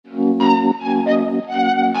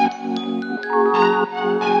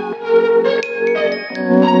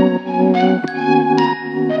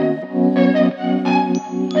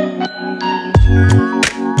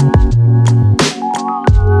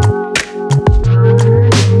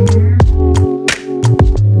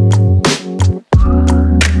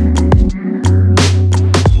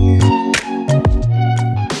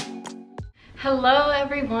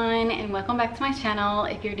channel.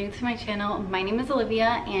 If you're new to my channel, my name is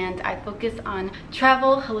Olivia and I focus on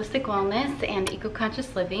travel, holistic wellness, and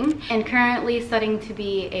eco-conscious living, and currently studying to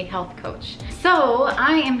be a health coach. So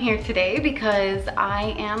I am here today because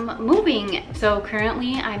I am moving. So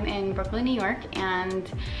currently I'm in Brooklyn, New York,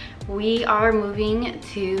 and we are moving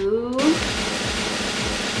to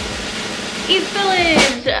East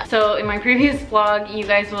Village. So in my previous vlog, you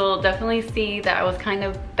guys will definitely see that I was kind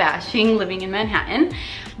of bashing living in Manhattan,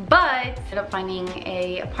 but I ended up finding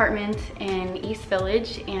a apartment in East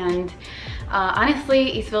Village, and honestly,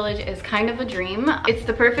 East Village is kind of a dream. It's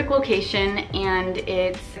the perfect location, and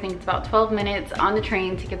I think it's about 12 minutes on the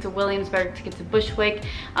train to get to Williamsburg, to get to Bushwick.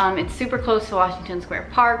 It's super close to Washington Square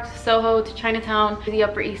Park, to Soho, to Chinatown, to the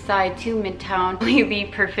Upper East Side, to Midtown. The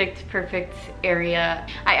perfect area.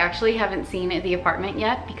 I actually haven't seen the apartment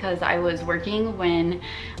yet because I was working when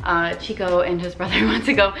Chico and his brother went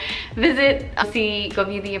to go visit, go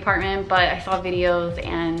view the apartment, but I saw videos,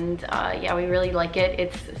 and yeah, we really like it.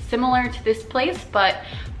 It's similar to this place, but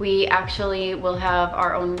we actually will have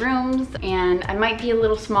our own rooms, and I might be a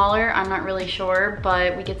little smaller, I'm not really sure,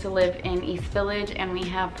 but we get to live in East Village and we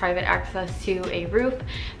have private access to a roof.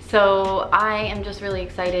 So I am just really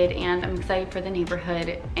excited, and I'm excited for the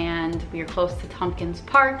neighborhood, and we are close to Tompkins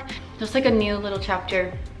Park. Just like a new little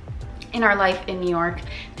chapter in our life in New York.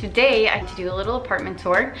 Today I had to do a little apartment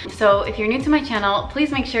tour. So if you're new to my channel,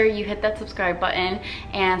 please make sure you hit that subscribe button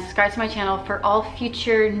and subscribe to my channel for all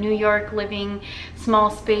future New York living, small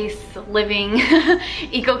space living,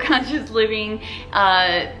 eco-conscious living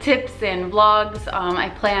tips and vlogs. I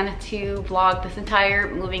plan to vlog this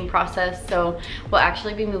entire moving process, so we'll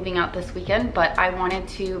actually be moving out this weekend, but I wanted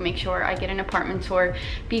to make sure I get an apartment tour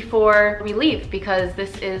before we leave because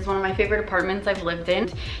this is one of my favorite apartments I've lived in.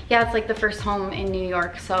 Yeah, it's like the first home in New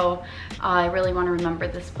York, so I really want to remember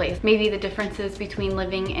this place. Maybe the differences between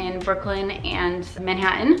living in Brooklyn and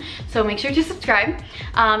Manhattan. So make sure to subscribe,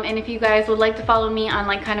 and if you guys would like to follow me on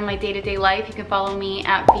like kind of my day-to-day life, you can follow me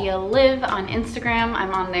at ViaLive on Instagram.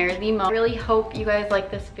 I'm on there the most. I really hope you guys like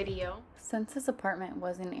this video. Since this apartment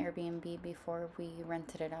was an Airbnb before we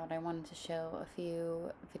rented it out, I wanted to show a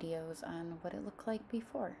few videos on what it looked like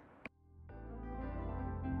before.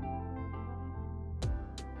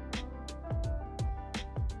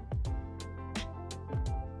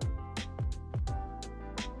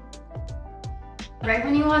 Right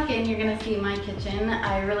when you walk in, you're gonna see my kitchen.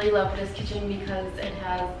 I really love this kitchen because it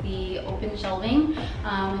has the open shelving,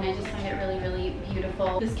 and I just find it really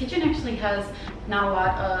beautiful. This kitchen actually has not a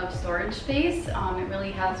lot of storage space. It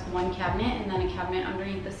really has one cabinet and then a cabinet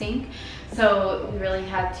underneath the sink. So we really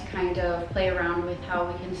had to kind of play around with how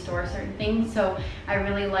we can store certain things. So I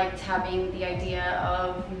really liked having the idea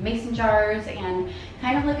of mason jars and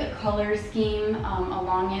kind of like a color scheme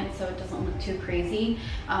along it so it doesn't look too crazy.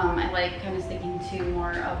 I like kind of sticking to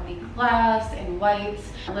more of the glass and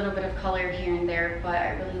whites, a little bit of color here and there, but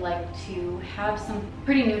I really like to have some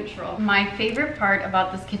pretty neutral. My favorite part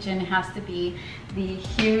about this kitchen has to be the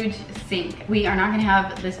huge sink. We are not gonna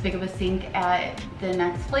have this big of a sink at the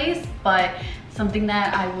next place, but something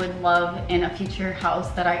that I would love in a future house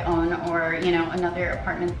that I own, or you know, another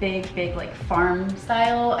apartment, big like farm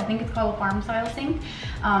style. I think it's called a farm style sink.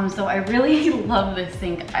 So I really love this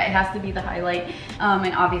sink. It has to be the highlight,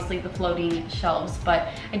 and obviously the floating shelves. But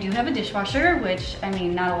I do have a dishwasher, which I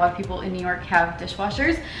mean, not a lot of people in New York have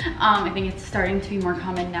dishwashers. I think it's starting to be more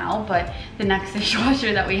common now, but the next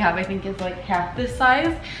dishwasher that we have, I think, is like half this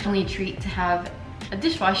size. Only a treat to have a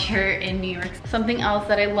dishwasher in New York. Something else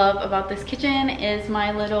that I love about this kitchen is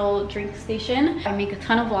my little drink station. I make a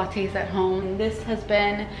ton of lattes at home. This has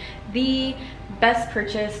been the best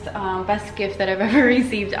purchased, best gift that I've ever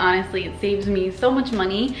received. Honestly, it saves me so much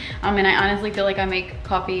money, and I honestly feel like I make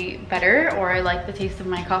coffee better, or I like the taste of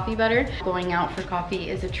my coffee better. Going out for coffee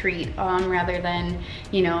is a treat, rather than,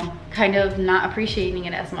 you know, kind of not appreciating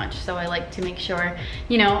it as much. So I like to make sure,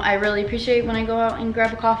 you know, I really appreciate when I go out and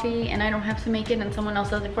grab a coffee and I don't have to make it and someone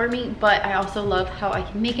else does it for me, but I also love how I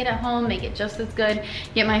can make it at home, make it just as good,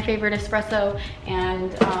 get my favorite espresso,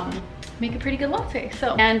 and make a pretty good latte.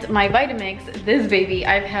 So, and my Vitamix, this baby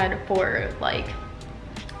I've had for like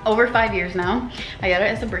over 5 years now. I got it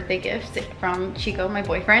as a birthday gift from Chico, my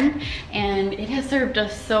boyfriend, and it has served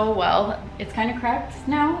us so well. It's kind of cracked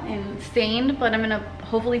now and stained, but I'm gonna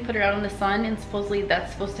hopefully put it out in the sun, and supposedly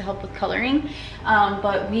that's supposed to help with coloring.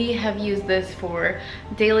 But we have used this for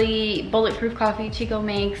daily bulletproof coffee Chico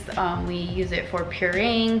makes. We use it for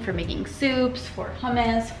pureeing, for making soups, for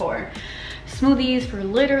hummus, for smoothies, for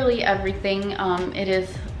literally everything. It is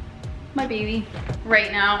my baby.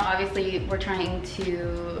 Right now, obviously, we're trying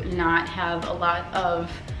to not have a lot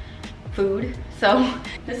of food, So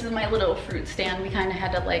this is my little fruit stand. We kind of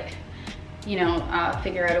had to like, you know,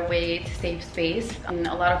 figure out a way to save space. And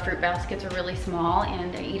a lot of fruit baskets are really small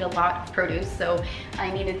and I eat a lot of produce, so I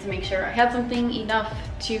needed to make sure I had something enough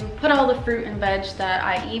to put all the fruit and veg that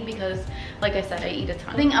I eat, because like I said, I eat a ton.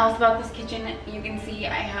 Something else about this kitchen, you can see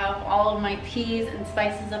I have all of my teas and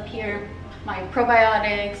spices up here, my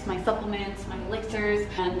probiotics, my supplements, my elixirs,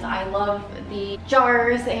 and I love the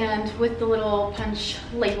jars and with the little punch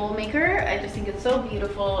label maker. I just think it's so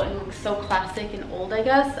beautiful and looks so classic and old, I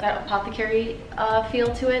guess. That apothecary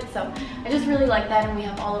feel to it, so I just really like that. And we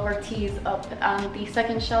have all of our teas up on the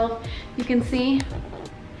second shelf, you can see.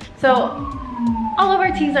 So all of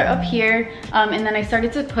our teas are up here, and then I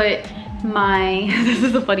started to put my, this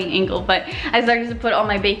is a funny angle, but I started to put all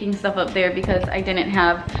my baking stuff up there because I didn't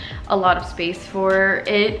have a lot of space for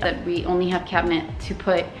it. That we only have cabinet to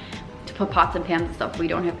put pots and pans and stuff. We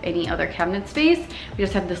don't have any other cabinet space. We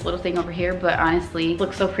just have this little thing over here, but honestly, it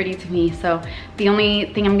looks so pretty to me. So the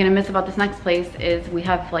only thing I'm gonna miss about this next place is we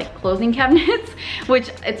have like closing cabinets,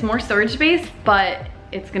 which it's more storage space, but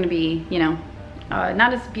it's gonna be, you know,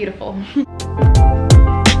 not as beautiful.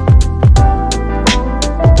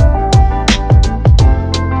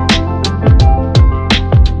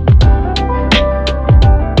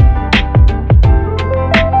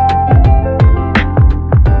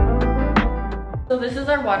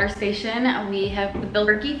 Water station. We have the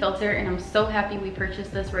Bilberkey filter, and I'm so happy we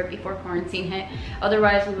purchased this right before quarantine hit.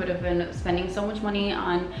 Otherwise, we would have been spending so much money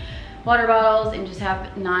on water bottles and just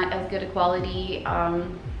have not as good a quality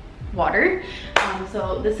water.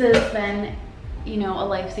 So this has been, you know, a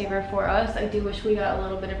lifesaver for us. I do wish we got a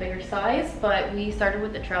little bit of bigger size, but we started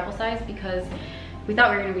with the travel size because we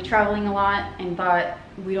thought we were going to be traveling a lot and thought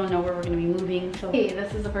we don't know where we're going to be moving. So hey,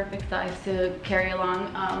 this is a perfect size to carry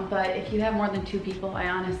along. But if you have more than 2 people, I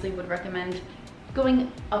honestly would recommend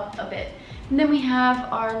going up a bit. And then we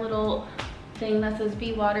have our little thing that says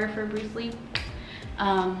 "Be Water" for Bruce Lee.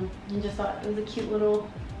 I just thought it was a cute little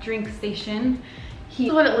drink station. This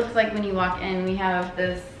is what it looks like when you walk in. We have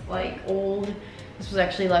this like old, this was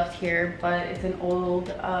actually left here, but it's an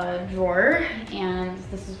old drawer, and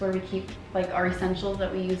this is where we keep like our essentials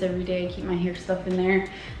that we use every day. I keep my hair stuff in there.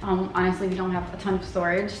 Honestly, we don't have a ton of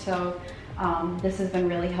storage, so this has been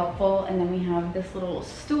really helpful. And then we have this little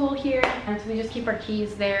stool here, and so we just keep our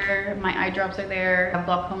keys there. My eye drops are there. I have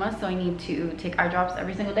glaucoma, so I need to take eye drops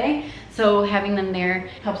every single day, so having them there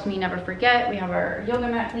helps me never forget. We have our yoga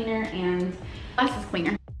mat cleaner and glasses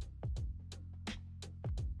cleaner.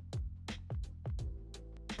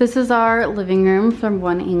 This is our living room from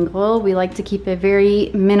one angle. We like to keep it very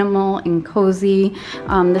minimal and cozy.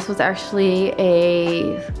 This was actually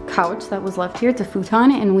a couch that was left here. It's a futon,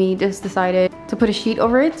 and we just decided to put a sheet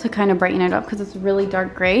over it to kind of brighten it up because it's really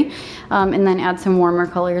dark gray, and then add some warmer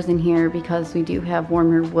colors in here because we do have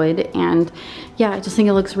warmer wood. And yeah, I just think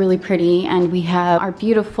it looks really pretty. And we have our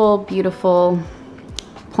beautiful, beautiful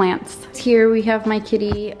plants. Here we have my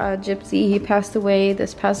kitty, Gypsy. He passed away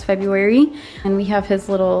this past February, and we have his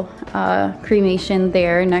little cremation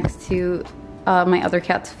there next to my other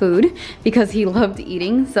cat's food because he loved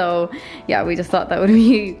eating. So yeah, we just thought that would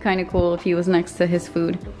be kind of cool if he was next to his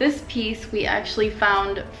food. This piece we actually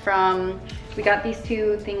found from, we got these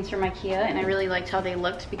 2 things from IKEA, and I really liked how they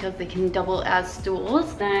looked because they can double as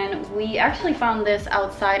stools. Then we actually found this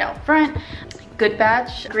outside out front. Good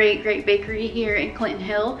Batch, great bakery here in Clinton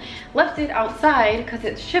Hill. Left it outside because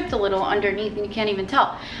it's shipped a little underneath and you can't even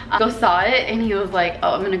tell. Go saw it and he was like,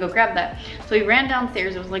 oh, I'm gonna go grab that. So he ran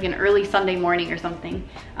downstairs. It was like an early Sunday morning or something.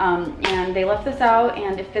 And they left this out,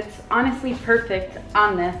 and it fits honestly perfect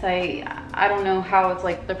on this. I don't know how it's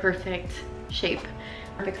like the perfect shape,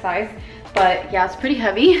 perfect size. But yeah, it's pretty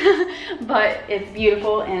heavy, but it's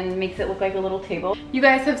beautiful and makes it look like a little table. You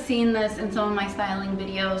guys have seen this in some of my styling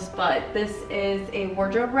videos, but this is a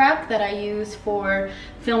wardrobe rack that I use for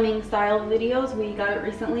filming style videos. We got it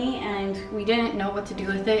recently and we didn't know what to do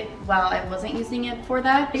with it while I wasn't using it for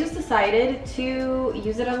that. I just decided to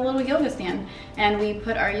use it as a little yoga stand, and we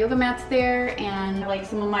put our yoga mats there and like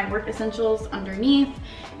some of my work essentials underneath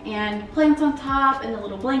and plants on top and a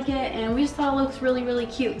little blanket, and we just thought it looks really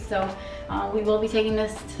cute. So we will be taking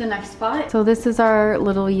this to the next spot. So this is our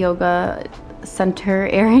little yoga center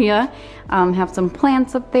area. Have some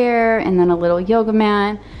plants up there and then a little yoga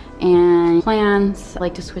mat and plants. I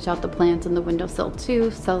like to switch out the plants in the windowsill too,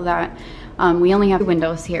 so that we only have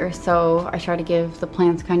windows here, so I try to give the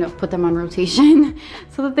plants, kind of put them on rotation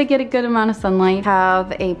so that they get a good amount of sunlight.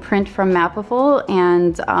 Have a print from Mapiful,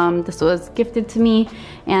 and this was gifted to me,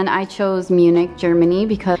 and I chose Munich, Germany,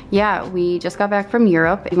 because yeah, we just got back from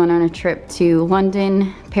Europe. We went on a trip to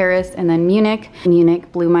London, Paris, and then Munich.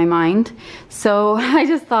 Munich blew my mind. So I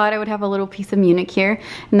just thought I would have a little piece of Munich here,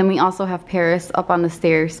 and then we also have Paris up on the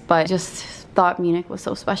stairs, but just thought Munich was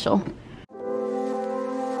so special.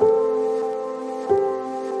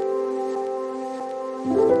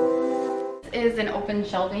 Is an open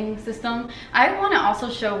shelving system. I want to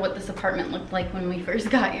also show what this apartment looked like when we first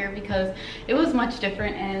got here, because it was much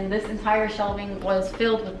different, and this entire shelving was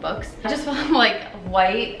filled with books. I just felt like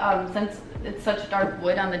white, since it's such dark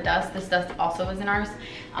wood on the dust. This dust also is in ours.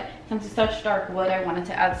 Since it's such dark wood, I wanted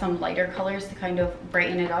to add some lighter colors to kind of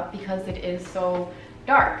brighten it up, because it is so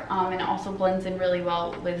dark, and it also blends in really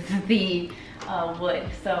well with the wood.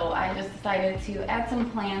 So I just decided to add some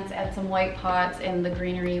plants, add some white pots, and the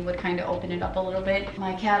greenery would kind of open it up a little bit.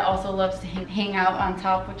 My cat also loves to hang out on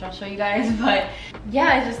top, which I'll show you guys, but yeah,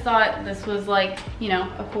 I just thought this was like, you know,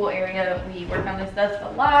 a cool area. We work on this desk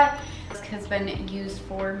a lot. This has been used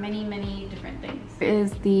for many different things. Here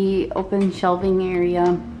is the open shelving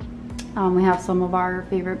area. We have some of our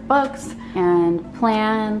favorite books and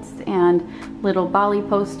plants and little Bali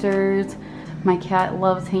posters. My cat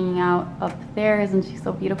loves hanging out up there. Isn't she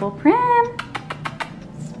so beautiful? Prim!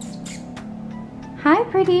 Hi,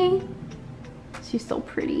 pretty. She's so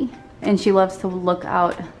pretty. And she loves to look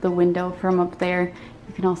out the window from up there.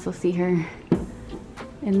 You can also see her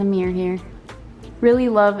in the mirror here. Really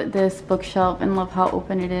love this bookshelf and love how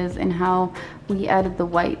open it is and how we added the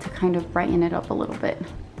white to kind of brighten it up a little bit.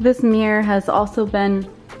 This mirror has also been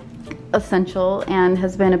essential and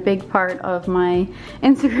has been a big part of my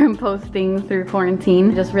Instagram posting through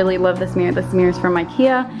quarantine. I just really love this mirror. This mirror is from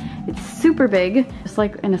IKEA. It's super big, just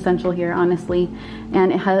like an essential here, honestly.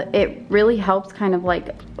 And it really helps kind of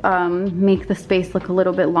like make the space look a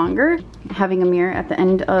little bit longer. Having a mirror at the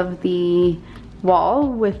end of the wall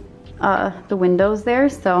with the windows there.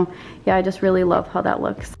 So yeah, I just really love how that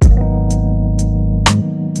looks.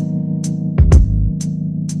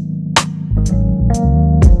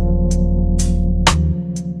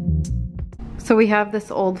 So we have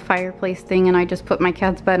this old fireplace thing, and I just put my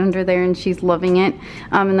cat's bed under there and she's loving it.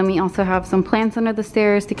 And then we also have some plants under the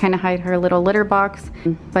stairs to kind of hide her little litter box.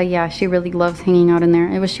 But yeah, she really loves hanging out in there.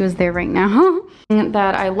 I wish she was there right now.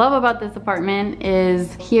 That I love about this apartment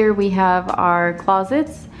is here we have our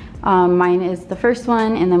closets. Mine is the first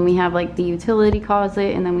one, and then we have like the utility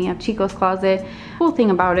closet, and then we have Chico's closet. Cool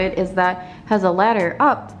thing about it is that it has a ladder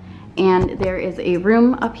up, and there is a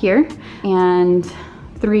room up here and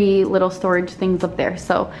 3 little storage things up there.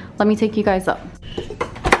 So let me take you guys up.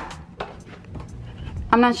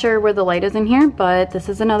 I'm not sure where the light is in here, but this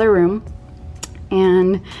is another room,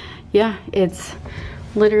 and yeah, it's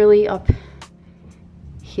literally up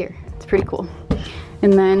here. It's pretty cool.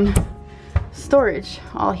 And then storage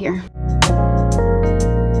all here.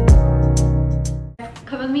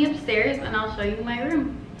 Come with me upstairs and I'll show you my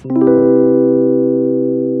room.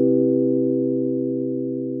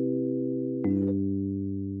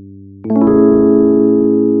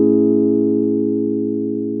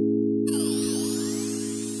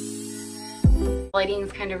 Lighting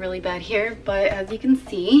is kind of really bad here, but as you can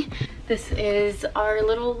see, this is our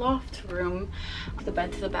little loft room. The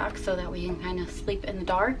bed to the back so that we can kind of sleep in the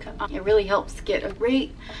dark. It really helps get a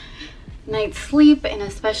great night's sleep, and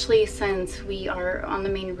especially since we are on the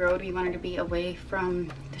main road, we wanted to be away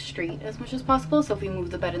from the street as much as possible. So if we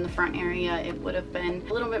moved the bed in the front area, it would have been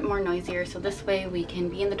a little bit more noisier. So this way we can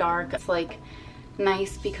be in the dark. It's like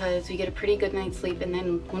nice because we get a pretty good night's sleep, and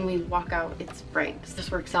then when we walk out it's bright.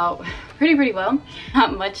 This works out pretty well.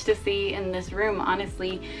 Not much to see in this room,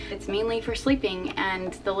 honestly. It's mainly for sleeping,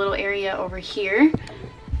 and the little area over here,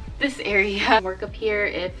 this area, work up here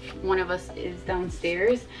if one of us is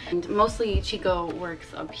downstairs, and mostly Chico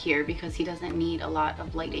works up here because he doesn't need a lot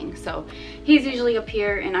of lighting. So he's usually up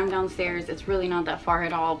here and I'm downstairs. It's really not that far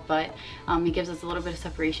at all, but it gives us a little bit of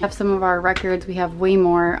separation. We have some of our records. We have way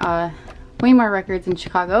more records in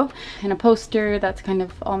Chicago, and a poster that's kind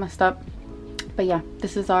of all messed up. But yeah,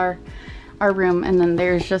 this is our room, and then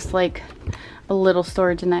there's just like a little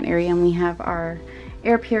storage in that area, and we have our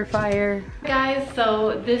air purifier. Guys,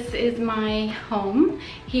 so this is my home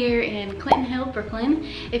here in Clinton Hill, Brooklyn.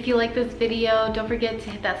 If you like this video, don't forget to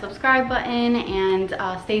hit that subscribe button, and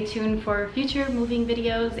stay tuned for future moving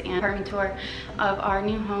videos and apartment tour of our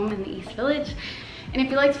new home in the East Village. And if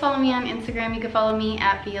you'd like to follow me on Instagram, you can follow me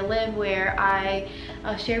at ViaLive, where I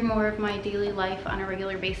share more of my daily life on a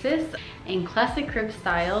regular basis in classic crib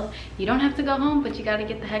style. You don't have to go home, but you gotta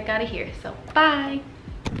get the heck out of here. So bye!